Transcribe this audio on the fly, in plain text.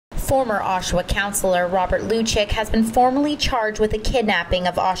Former Oshawa councillor Robert Luchik has been formally charged with the kidnapping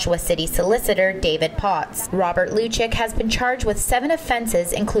of Oshawa City Solicitor David Potts. Robert Luchik has been charged with 7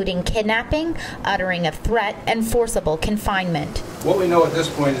 offences, including kidnapping, uttering of threat, and forcible confinement. What we know at this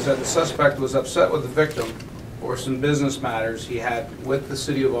point is that the suspect was upset with the victim over some business matters he had with the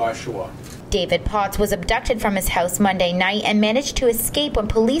city of Oshawa. David Potts was abducted from his house Monday night and managed to escape when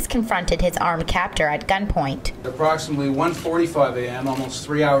police confronted his armed captor at gunpoint. At approximately 1:45 a.m., almost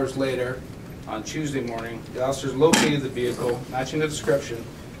 3 hours later, on Tuesday morning, the officers located the vehicle, matching the description,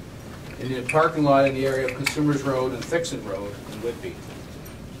 in the parking lot in the area of Consumers Road and Thixon Road in Whitby.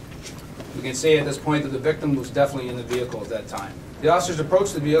 We can say at this point that the victim was definitely in the vehicle at that time. The officers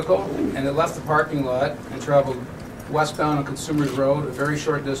approached the vehicle and it left the parking lot and traveled westbound on Consumers Road, a very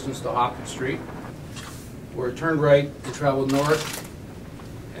short distance to Hopkins St, where it turned right and traveled north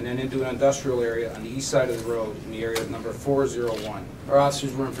and then into an industrial area on the east side of the road in the area of number 401. Our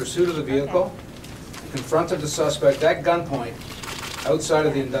officers were in pursuit of the vehicle and confronted the suspect at gunpoint outside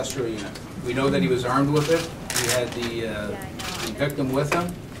of the industrial unit. We know that he was armed with it. He had the victim with him,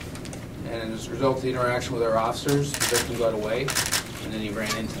 and as a result of the interaction with our officers, the victim got away and then he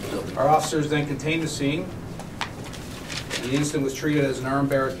ran into the building. Our officers then contained the scene. The incident was treated as an armed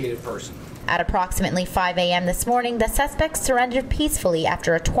barricaded person. At approximately 5 a.m. this morning, the suspect surrendered peacefully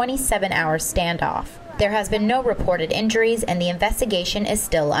after a 27-hour standoff. There has been no reported injuries and the investigation is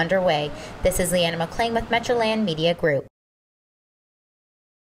still underway. This is Leanna McLean with Metroland Media Group.